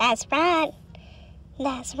 That's right.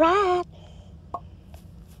 That's right.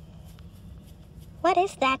 What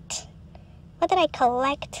is that? What did I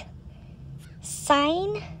collect?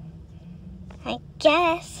 Sign? I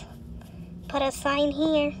guess. Put a sign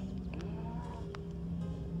here.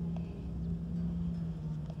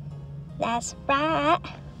 That's right.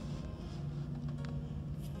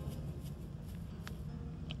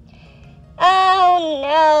 Oh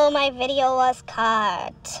no, my video was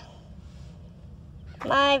cut.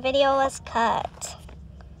 My video was cut.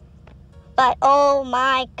 But oh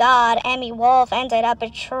my god, EmyyWolf ended up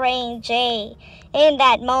betraying Jay in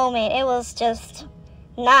that moment. It was just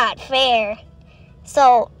not fair.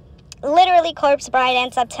 So literally Corpse Bride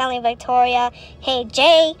ends up telling Victoria, hey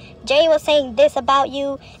Jay was saying this about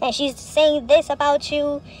you, and she's saying this about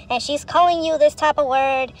you, and she's calling you this type of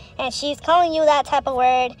word, and she's calling you that type of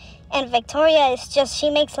word. And Victoria is just, she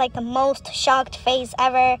makes like the most shocked face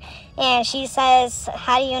ever, and she says,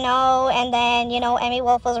 how do you know? And then, you know,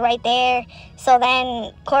 EmyyWolf was right there. So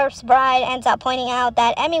then Corpse Bride ends up pointing out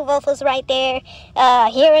that EmyyWolf was right there,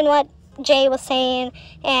 hearing what Jay was saying.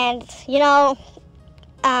 And, you know,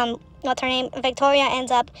 what's her name? Victoria ends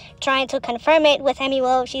up trying to confirm it with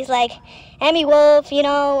EmyyWolf. She's like, EmyyWolf, you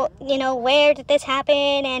know, where did this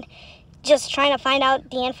happen? And just trying to find out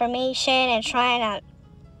the information and trying to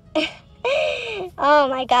oh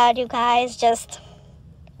my god, you guys, just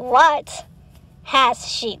what has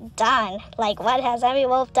she done? Like, what has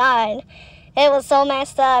EmyyWolf done? It was so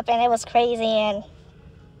messed up and it was crazy. And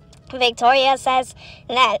Victoria says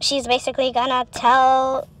that she's basically gonna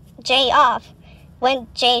tell Jay off when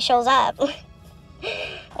Jay shows up.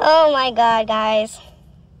 Oh my god, guys,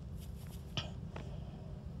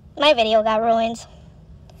 my video got ruined.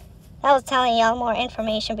 I was telling y'all more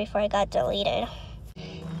information before it got deleted.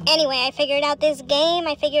 Anyway, I figured out this game.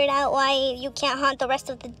 I figured out why you can't hunt the rest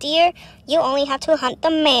of the deer. You only have to hunt the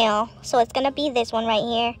male. So it's gonna be this one right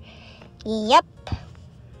here. Yep.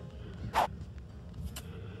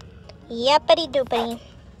 Yuppity doopity.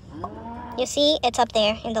 You see, it's up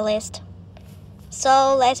there in the list.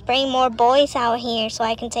 So let's bring more boys out here so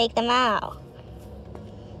I can take them out.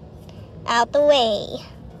 Out the way.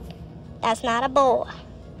 That's not a boy.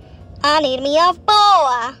 I need me a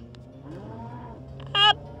boy.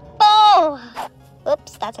 A boy.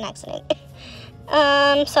 Oops, that's an accident.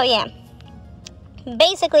 So yeah.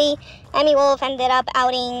 Basically, EmyyWolf ended up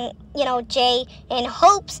outing, you know, Jay in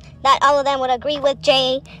hopes that all of them would agree with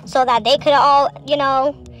Jay so that they could all, you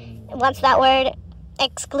know, what's that word?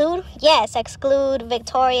 Exclude? Yes, exclude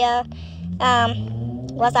Victoria.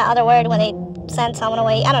 What's that other word when they send someone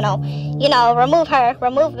away? I don't know. You know, remove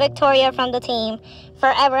Victoria from the team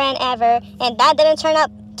forever and ever. And that didn't turn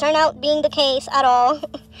out being the case at all.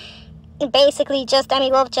 Basically, just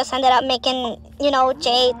EmyyWolf just ended up making, you know,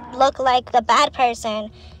 Jay look like the bad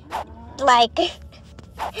person. Like,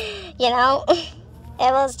 you know, it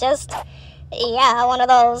was just, yeah, one of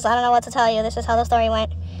those. I don't know what to tell you. This is how the story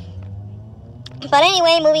went. But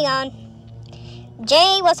anyway, moving on.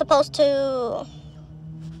 Jay was supposed to...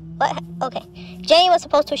 What? Okay. Jay was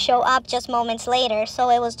supposed to show up just moments later,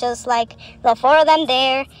 so it was just like the four of them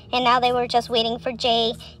there, and now they were just waiting for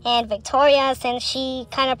Jay. And Victoria, since she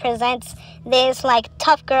kind of presents this like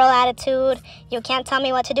tough girl attitude, you can't tell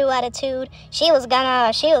me what to do attitude, she was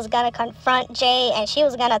gonna confront Jay, and she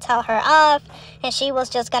was gonna tell her off, and she was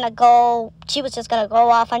just gonna go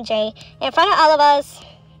off on Jay in front of all of us.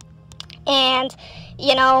 And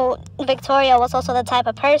you know, Victoria was also the type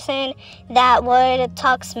of person that would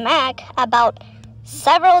talk smack about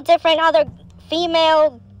several other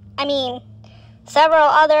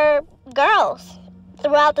girls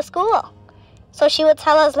throughout the school. So she would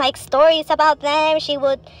tell us like stories about them. She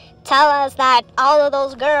would tell us that all of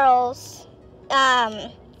those girls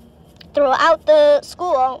throughout the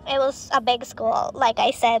school, it was a big school. Like I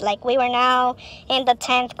said, like we were now in the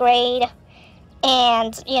 10th grade.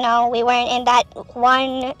 And, you know, we weren't in that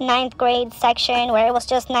one 9th grade section where it was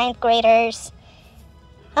just 9th graders.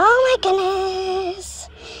 Oh my goodness.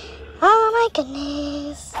 Oh my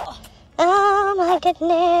goodness. Oh my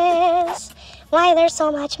goodness. Why there's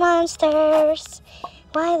so much monsters?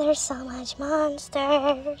 Why there's so much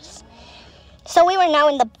monsters? So we were now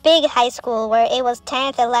in the big high school where it was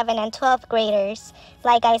 10th, 11th, and 12th graders.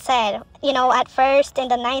 Like I said, you know, at first in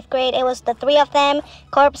the 9th grade, it was the three of them,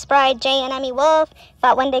 Corpse Bride, Jay, and EmyyWolf.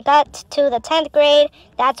 But when they got to the 10th grade,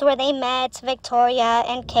 that's where they met Victoria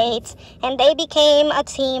and Kate. And they became a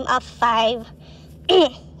team of 5.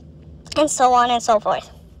 And so on and so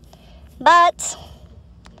forth. But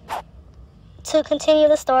to continue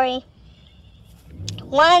the story,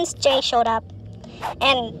 once Jay showed up,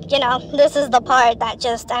 and, you know, this is the part that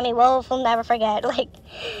just EmyyWolf will never forget. Like,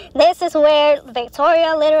 this is where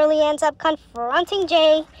Victoria literally ends up confronting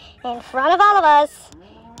Jay in front of all of us.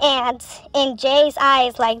 And in Jay's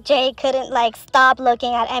eyes, like, Jay couldn't, like, stop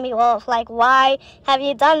looking at EmyyWolf. Like, why have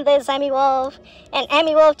you done this, EmyyWolf? And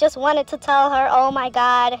EmyyWolf just wanted to tell her, oh my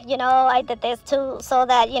God, you know, I did this too, so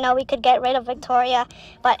that, you know, we could get rid of Victoria.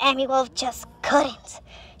 But EmyyWolf just couldn't.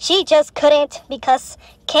 She just couldn't, because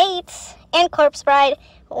Kate and Corpse Bride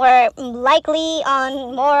were likely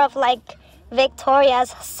on more of, like, Victoria's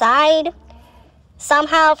side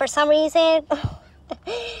somehow, for some reason.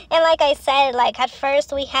 And like I said, like, at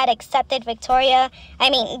first we had accepted Victoria. I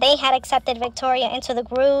mean, they had accepted Victoria into the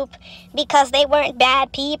group because they weren't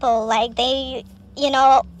bad people. Like, they, you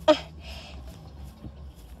know,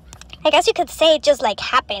 I guess you could say it just, like,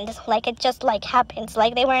 happened. Like, it just, like, happens.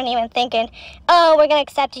 Like, they weren't even thinking, oh, we're gonna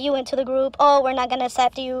accept you into the group. Oh, we're not gonna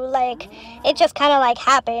accept you. Like, it just kind of, like,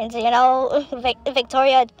 happened, you know.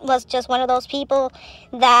 Victoria was just one of those people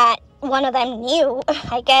that one of them knew.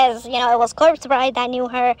 I guess, you know, it was Corpse Bride that knew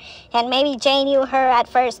her, and maybe Jay knew her at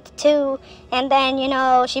first too, and then, you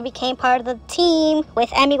know, she became part of the team with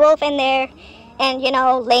EmyyWolf in there. And, you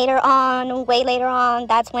know, later on, way later on,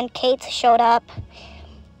 that's when Kate showed up.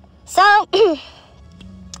 So,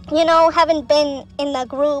 you know, having been in the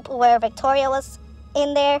group where Victoria was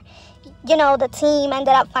in there, you know, the team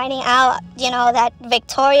ended up finding out, you know, that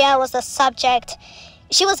Victoria was the subject.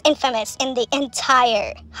 She was infamous in the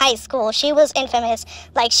entire high school. She was infamous.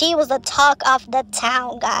 Like, she was the talk of the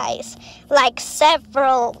town, guys. Like,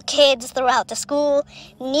 several kids throughout the school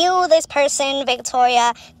knew this person,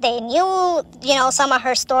 Victoria. They knew, you know, some of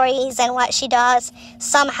her stories and what she does.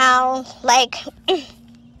 Somehow, like,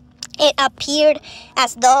 it appeared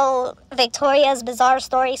as though Victoria's bizarre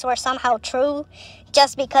stories were somehow true,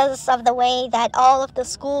 just because of the way that all of the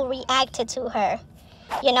school reacted to her.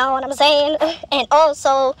 You know what I'm saying? And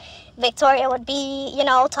also, Victoria would be, you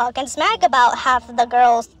know, talking smack about half of the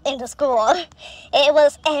girls in the school. It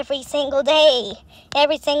was every single day.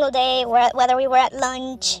 Every single day, whether we were at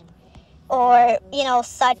lunch or, you know,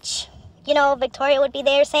 such. You know, Victoria would be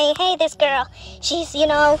there saying, hey, this girl, she's, you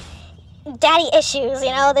know, daddy issues.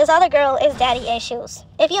 You know, this other girl is daddy issues.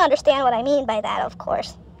 If you understand what I mean by that, of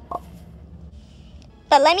course.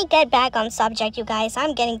 But let me get back on subject, you guys.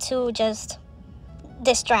 I'm getting too just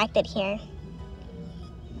distracted here.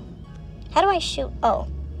 How do I shoot? Oh.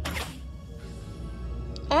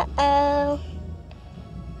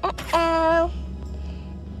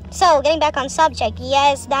 So, getting back on subject,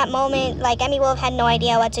 yes, that moment, like, EmyyWolf had no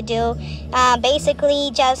idea what to do. Basically,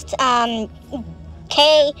 just,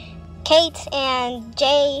 Kate and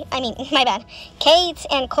Jay, Kate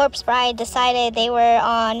and Corpse Bride decided they were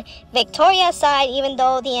on Victoria's side, even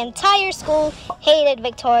though the entire school hated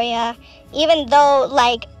Victoria. Even though,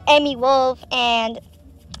 like, EmyyWolf and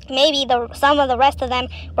maybe some of the rest of them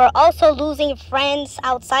were also losing friends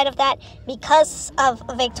outside of that because of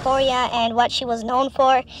Victoria and what she was known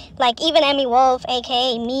for. Like, even EmyyWolf,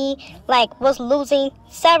 aka me, like, was losing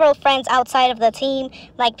several friends outside of the team.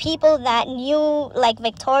 Like, people that knew, like,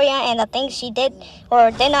 Victoria and the things she did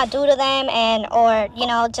or did not do to them, and or, you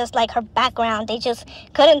know, just like her background. They just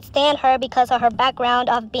couldn't stand her because of her background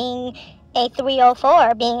of being a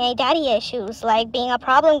 304, being a daddy issues, like being a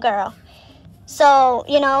problem girl. So,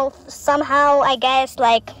 you know, somehow, I guess,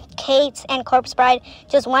 like, Kate and Corpse Bride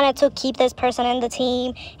just wanted to keep this person in the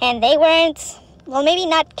team, and they weren't, well, maybe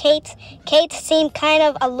not Kate. Kate seemed kind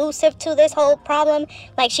of elusive to this whole problem.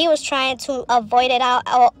 Like, she was trying to avoid it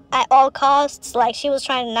at all costs. Like, she was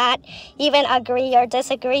trying to not even agree or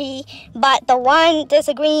disagree. But the one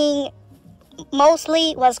disagreeing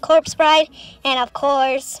mostly was Corpse Bride, and of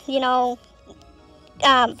course, you know,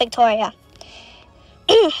 Victoria.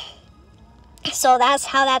 So that's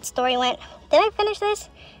how that story went. Did I finish this?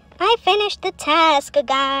 I finished the task,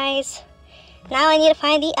 guys. Now I need to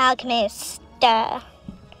find the alchemist.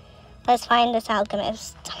 Let's find this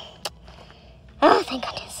alchemist. Oh, thank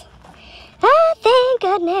goodness. Oh, thank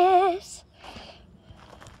goodness.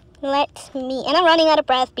 And I'm running out of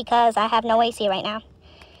breath because I have no AC right now.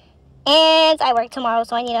 And I work tomorrow,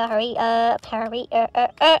 so I need to hurry up.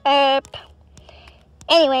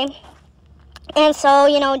 Anyway, and so,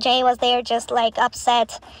 you know, Jay was there just, like,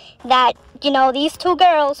 upset that, you know, these two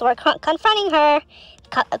girls were confronting her,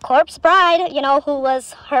 Corpse Bride, you know, who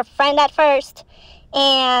was her friend at first,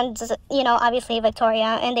 and, you know, obviously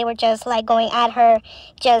Victoria, and they were just, like, going at her,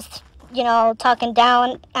 just, you know, talking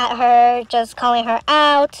down at her, just calling her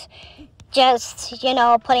out, just, you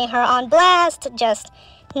know, putting her on blast, just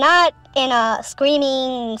not in a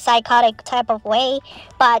screaming, psychotic type of way,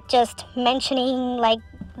 but just mentioning, like,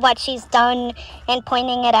 what she's done and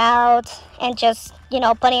pointing it out and just, you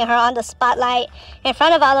know, putting her on the spotlight in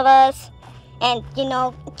front of all of us. And, you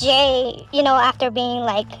know, Jay, you know, after being,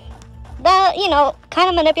 like, the, you know, kind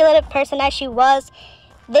of manipulative person that she was,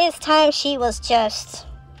 this time she was just,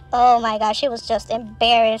 oh my gosh, she was just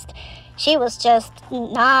embarrassed. She was just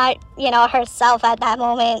not, you know, herself at that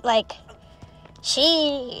moment. Like,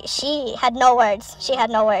 she had no words. She had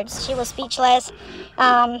no words. She was speechless.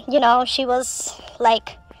 You know, she was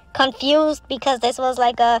like confused because this was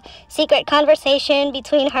like a secret conversation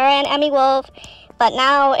between her and EmyyWolf. But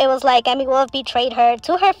now it was like EmyyWolf betrayed her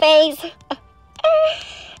to her face.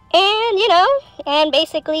 And, you know, and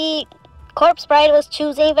basically Corpse Bride was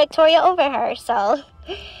choosing Victoria over her. So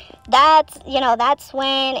that's, you know, that's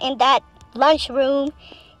when in that lunchroom,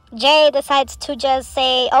 Jay decides to just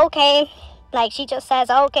say, okay. Like, she just says,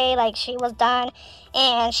 okay, like, she was done.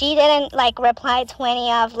 And she didn't, like, reply to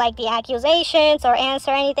any of, like, the accusations or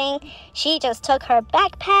answer anything. She just took her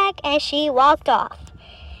backpack and she walked off.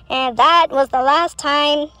 And that was the last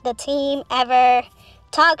time the team ever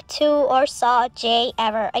talked to or saw Jay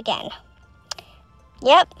ever again.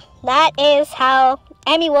 Yep, that is how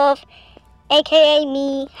EmyyWolf, aka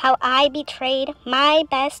me, how I betrayed my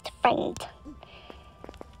best friend.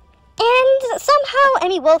 And somehow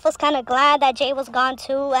EmyyWolf was kind of glad that Jay was gone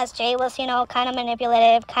too, as Jay was, you know, kind of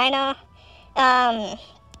manipulative, kind of,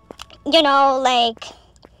 you know, like,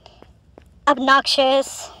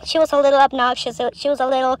 obnoxious. She was a little obnoxious. She was a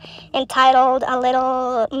little entitled, a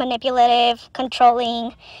little manipulative,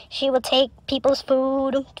 controlling. She would take people's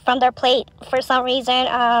food from their plate for some reason.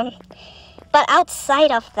 But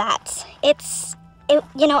outside of that,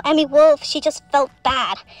 you know, EmyyWolf, she just felt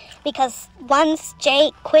bad because once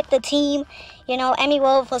Jay quit the team, you know,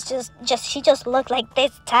 EmyyWolf was she just looked like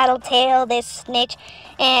this tattletale, this snitch,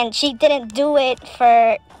 and she didn't do it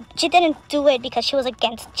because she was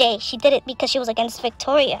against Jay. She did it because she was against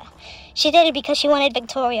Victoria. She did it because she wanted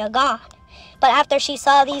Victoria gone. But after she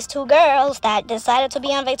saw these two girls that decided to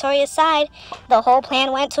be on Victoria's side, the whole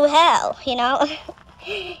plan went to hell, you know.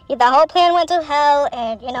 The whole plan went to hell,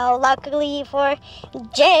 and, you know, luckily for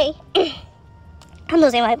Jay, I'm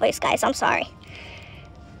losing my voice, guys, I'm sorry.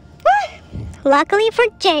 Luckily for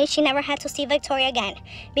Jay, she never had to see Victoria again,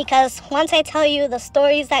 because once I tell you the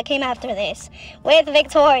stories that came after this, with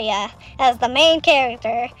Victoria as the main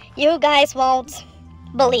character, you guys won't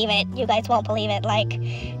believe it. You guys won't believe it. Like,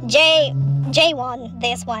 Jay won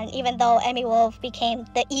this one, even though EmyyWolf became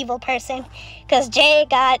the evil person, because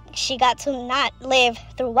she got to not live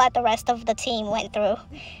through what the rest of the team went through,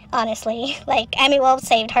 honestly. Like, EmyyWolf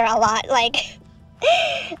saved her a lot, like,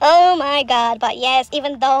 oh my god. But yes,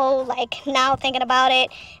 even though, like, now thinking about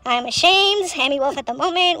it, I'm ashamed. EmyyWolf at the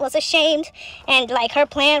moment was ashamed, and, like, her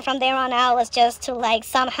plan from there on out was just to, like,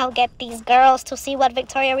 somehow get these girls to see what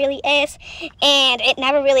Victoria really is, and it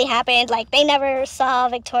never really happened. Like, they never saw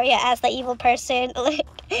Victoria as the evil person.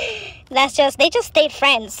 They just stayed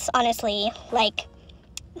friends, honestly. Like,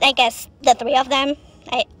 I guess the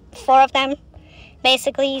four of them,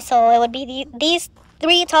 basically. So it would be these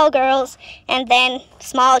 3 tall girls, and then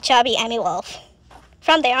small, chubby EmyyWolf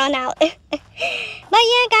from there on out. But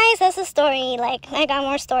yeah, guys, that's the story. Like, I got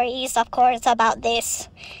more stories, of course, about this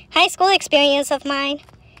high school experience of mine,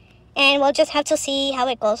 and we'll just have to see how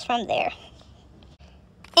it goes from there.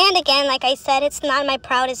 And again, like I said, it's not my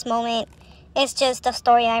proudest moment. It's just a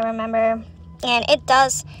story I remember, and it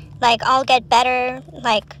does, like, all get better,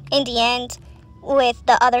 like, in the end with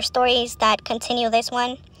the other stories that continue this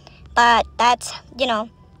one. But that's, you know,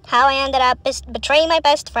 how I ended up betraying my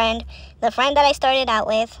best friend, the friend that I started out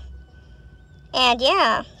with. And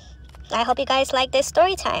yeah, I hope you guys like this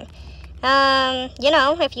story time. You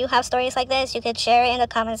know, if you have stories like this, you could share it in the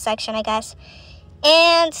comment section, I guess.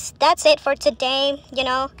 And that's it for today. You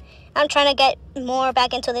know, I'm trying to get more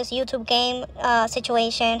back into this YouTube game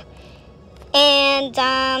situation. And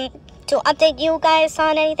to update you guys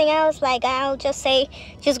on anything else, like, I'll just say,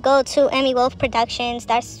 just go to EmyyWolf Productions.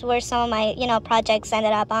 That's where some of my, you know, projects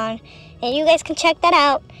ended up on, and you guys can check that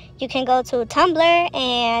out. You can go to Tumblr,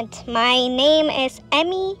 and my name is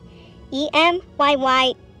Emmy, EmyyWolf,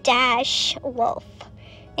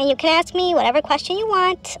 and you can ask me whatever question you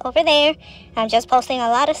want over there. I'm just posting a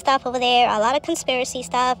lot of stuff over there, a lot of conspiracy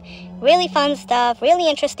stuff, really fun stuff, really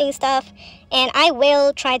interesting stuff, and I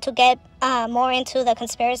will try to get more into the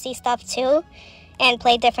conspiracy stuff too, and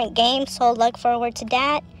play different games, so look forward to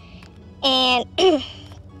that. And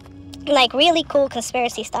like, really cool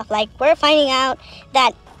conspiracy stuff, like, we're finding out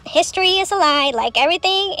that history is a lie, like,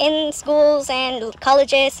 everything in schools and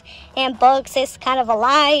colleges and books is kind of a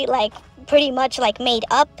lie, like, pretty much, like, made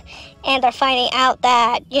up. And they're finding out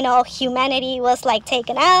that, you know, humanity was, like,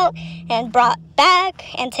 taken out and brought back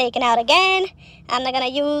and taken out again. I'm not gonna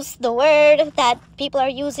use the word that people are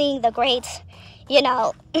using, the great, you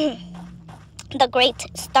know, the great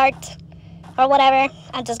start or whatever.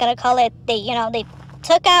 I'm just gonna call it, they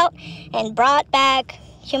took out and brought back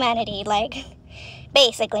humanity, like,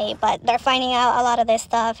 basically. But they're finding out a lot of this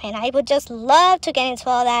stuff, and I would just love to get into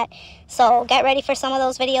all that. So get ready for some of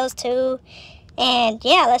those videos too. And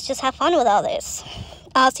yeah, let's just have fun with all this.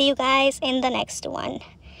 I'll see you guys in the next one.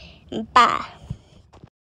 Bye.